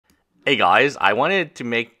Hey guys, I wanted to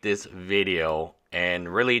make this video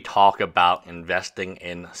and really talk about investing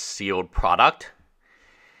in sealed product.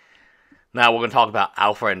 Now we're going to talk about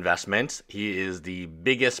Alpha Investments. He is the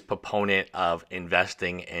biggest proponent of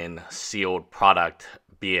investing in sealed product,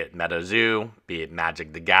 be it MetaZoo, be it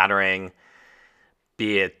Magic the Gathering,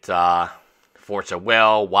 be it Forza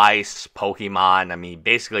Will, Weiss, Pokemon. I mean,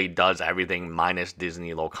 basically does everything minus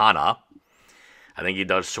Disney Locana. I think he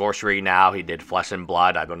does sorcery now. He did Flesh and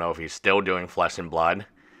Blood. I don't know if he's still doing Flesh and Blood.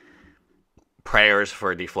 Prayers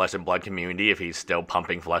for the Flesh and Blood community if he's still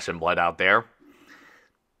pumping Flesh and Blood out there.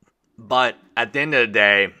 But at the end of the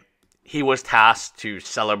day, he was tasked to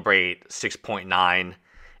celebrate 6.9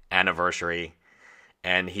 anniversary,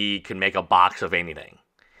 and he can make a box of anything.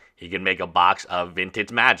 He can make a box of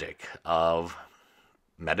vintage Magic, of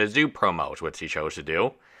MetaZoo promos, which he chose to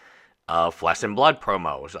do, of Flesh and Blood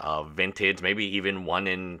promos, of vintage, maybe even 1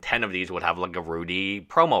 in 10 of these would have like a Rudy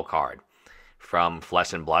promo card from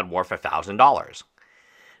Flesh and Blood worth $1,000.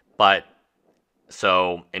 But,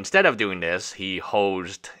 so, instead of doing this, he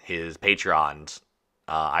hosed his Patreons.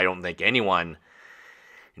 I don't think anyone,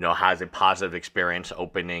 has a positive experience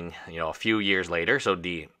opening, a few years later. So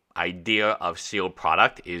the idea of sealed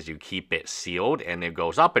product is you keep it sealed and it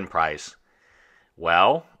goes up in price.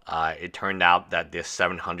 Well, it turned out that this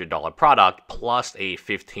 $700 product plus a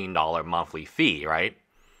 $15 monthly fee, right?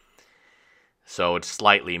 So it's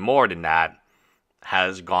slightly more than that,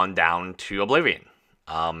 has gone down to oblivion.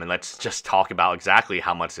 And let's just talk about exactly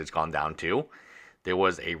how much it's gone down to. There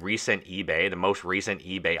was a recent eBay, the most recent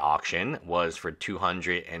eBay auction was for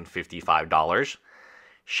 $255.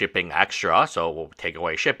 Shipping extra, so we'll take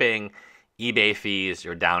away shipping, eBay fees,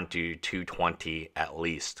 you're down to $220 at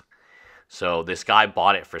least. So this guy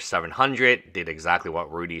bought it for $700, did exactly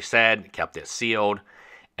what Rudy said, kept it sealed,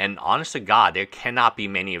 and honest to God, there cannot be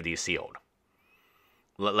many of these sealed.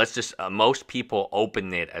 Let's just, most people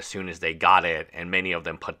opened it as soon as they got it, and many of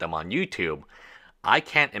them put them on YouTube. I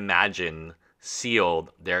can't imagine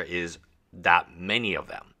sealed there is that many of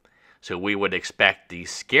them. So we would expect the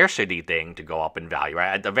scarcity thing to go up in value,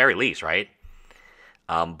 right? At the very least, right?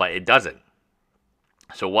 But it doesn't.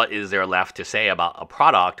 So what is there left to say about a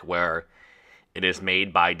product where it is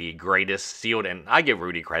made by the greatest sealed, and I give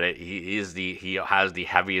Rudy credit, he has the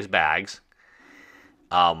heaviest bags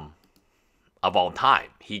of all time.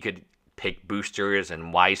 He could pick boosters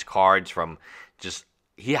and Weiss cards from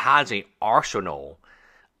he has an arsenal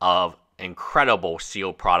of incredible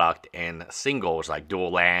sealed product and singles like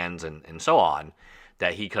dual lands and so on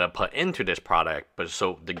that he could have put into this product. But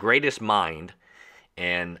so the greatest mind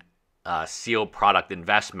in sealed product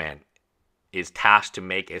investment is tasked to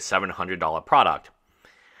make a $700 product.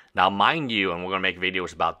 Now, mind you, and we're going to make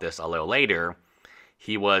videos about this a little later,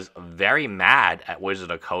 he was very mad at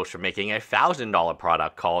Wizard of the Coast for making a $1,000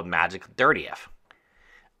 product called Magic 30th.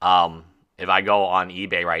 If I go on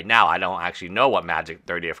eBay right now, I don't actually know what Magic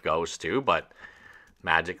 30th goes to, but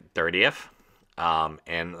Magic 30th,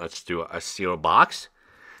 and let's do a sealed box.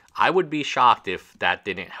 I would be shocked if that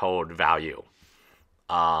didn't hold value.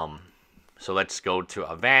 So let's go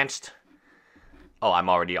to advanced. Oh, I'm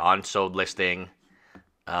already on sold listing.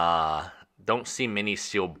 Don't see many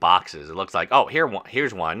sealed boxes. It looks like, oh,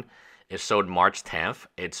 here's one. It's sold March 10th.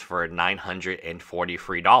 It's for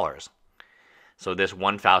 $943. So this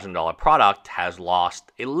 $1,000 product has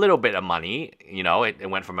lost a little bit of money. It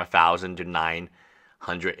went from $1,000 to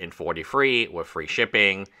 $943 with free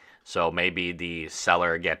shipping. So maybe the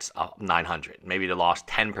seller gets $900. Maybe they lost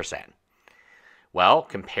 10%. Well,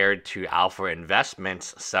 compared to Alpha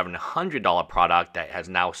Investments' $700 product that has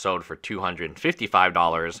now sold for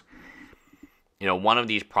 $255, one of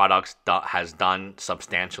these products has done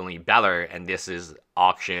substantially better, and this is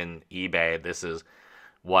auction, eBay. This is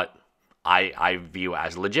what I view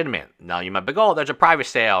as legitimate. Now, you might be like, oh, there's a private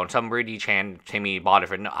sale, and some Rudy Timmy bought it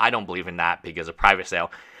for... No, I don't believe in that because a private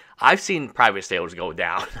sale... I've seen private sales go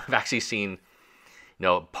down. I've actually seen...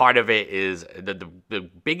 part of it is the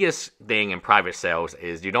biggest thing in private sales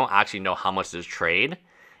is you don't actually know how much is trade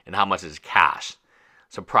and how much is cash.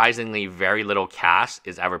 Surprisingly, very little cash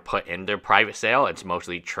is ever put into private sale. It's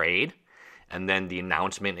mostly trade. And then the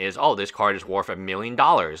announcement is, oh, this card is worth $1 million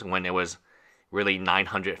when it was really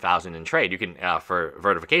 900,000 in trade. You can, for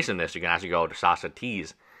verification of this, you can actually go to Sasha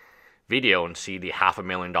T's video and see the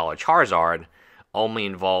 $500,000 Charizard only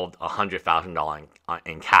involved $100,000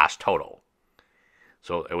 in cash total.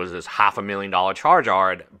 So it was this $500,000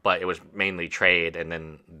 Charizard, but it was mainly trade and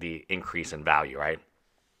then the increase in value, right?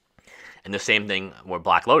 And the same thing with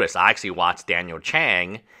Black Lotus. I actually watched Daniel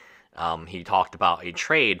Chang. He talked about a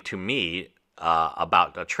trade to me,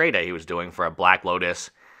 about a trade that he was doing for a Black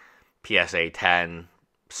Lotus PSA 10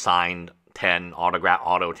 signed 10, autograph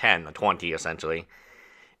auto 10, 20 essentially.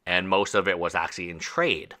 And most of it was actually in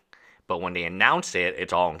trade. But when they announce it,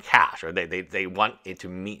 it's all in cash. Or they want it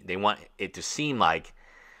to seem like,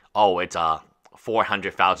 oh, it's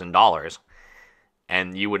 $400,000.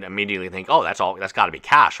 And you would immediately think, oh, that's got to be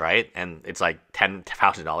cash, right? And it's like $10,000,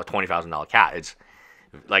 $20,000 cash. It's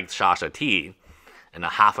like Shasha T and a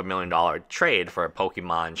 $500,000 trade for a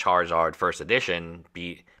Pokemon Charizard First Edition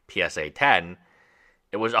PSA 10.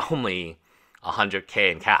 It was only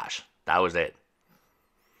 $100K in cash. That was it.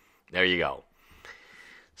 There you go.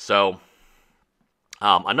 So,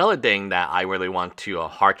 another thing that I really want to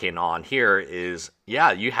harken on here is,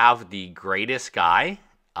 yeah, you have the greatest guy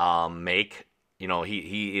make.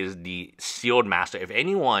 He is the sealed master. If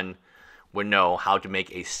anyone would know how to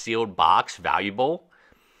make a sealed box valuable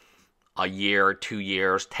a year, 2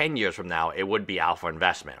 years, 10 years from now, it would be Alpha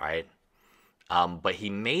Investment, right? But he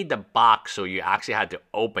made the box so you actually had to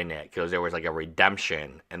open it because there was like a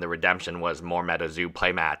redemption, and the redemption was more MetaZoo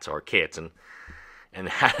playmats or kits and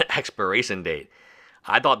had an expiration date.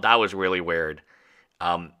 I thought that was really weird.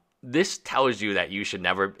 This tells you that you should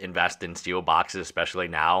never invest in sealed boxes, especially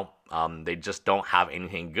now. They just don't have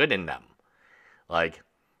anything good in them. Like,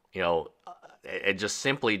 it just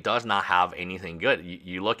simply does not have anything good.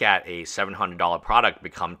 You look at a $700 product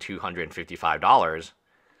become $255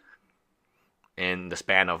 in the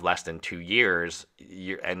span of less than 2 years.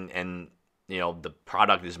 The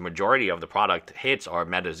product is majority of the product hits are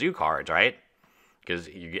MetaZoo cards, right? Because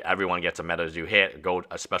everyone gets a MetaZoo hit,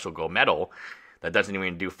 a special gold medal that doesn't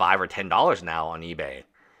even do $5 or $10 now on eBay.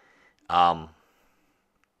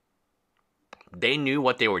 They knew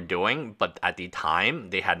what they were doing, but at the time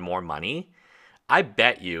they had more money. I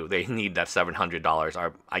bet you they need that $700,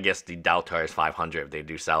 or I guess the delta is $500 if they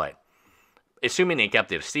do sell it. Assuming they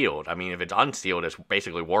kept it sealed. I mean, if it's unsealed, it's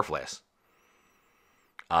basically worthless.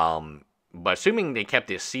 But assuming they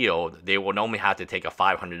kept it sealed, they would only have to take a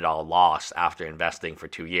 $500 loss after investing for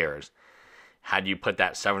 2 years. Had you put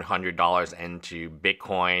that $700 into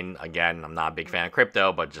Bitcoin, again, I'm not a big fan of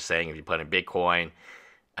crypto, but just saying if you put in Bitcoin,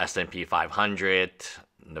 S&P 500,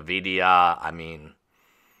 Nvidia,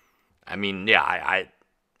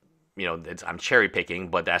 I'm cherry picking,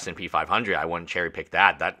 but the S&P 500, I wouldn't cherry pick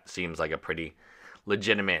that. That seems like a pretty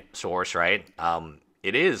legitimate source, right?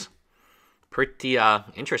 It is pretty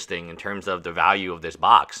interesting in terms of the value of this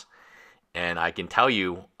box. And I can tell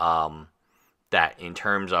you that in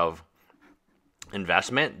terms of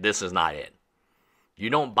investment, this is not it. You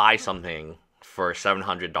don't buy something for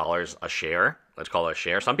 $700 a share. Let's call it a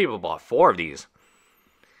share. Some people bought 4 of these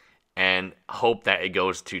and hope that it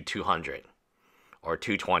goes to 200 or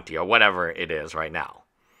 220 or whatever it is right now.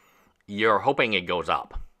 You're hoping it goes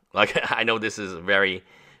up. Like, I know this is very,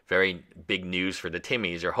 very big news for the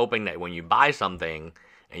Timmies. You're hoping that when you buy something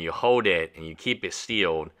and you hold it and you keep it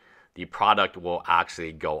sealed, the product will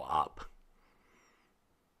actually go up.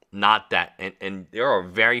 Not that, and there are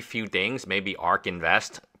very few things, maybe ARK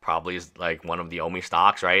Invest probably is like one of the only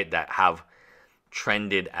stocks, right, that have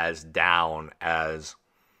trended as down as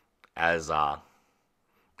Alpha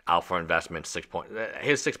Investment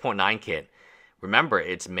his 6.9 kit. Remember,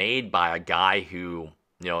 it's made by a guy who,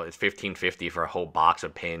 it's $15.50 for a whole box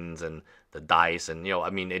of pins and the dice, and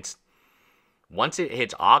it's once it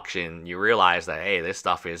hits auction, you realize that, hey, this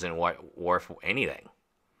stuff isn't worth anything.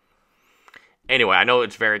 Anyway, I know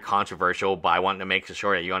it's very controversial, but I want to make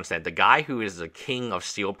sure that you understand. The guy who is the king of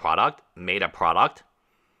sealed product made a product,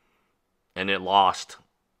 and it lost,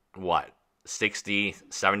 60,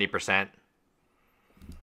 70%?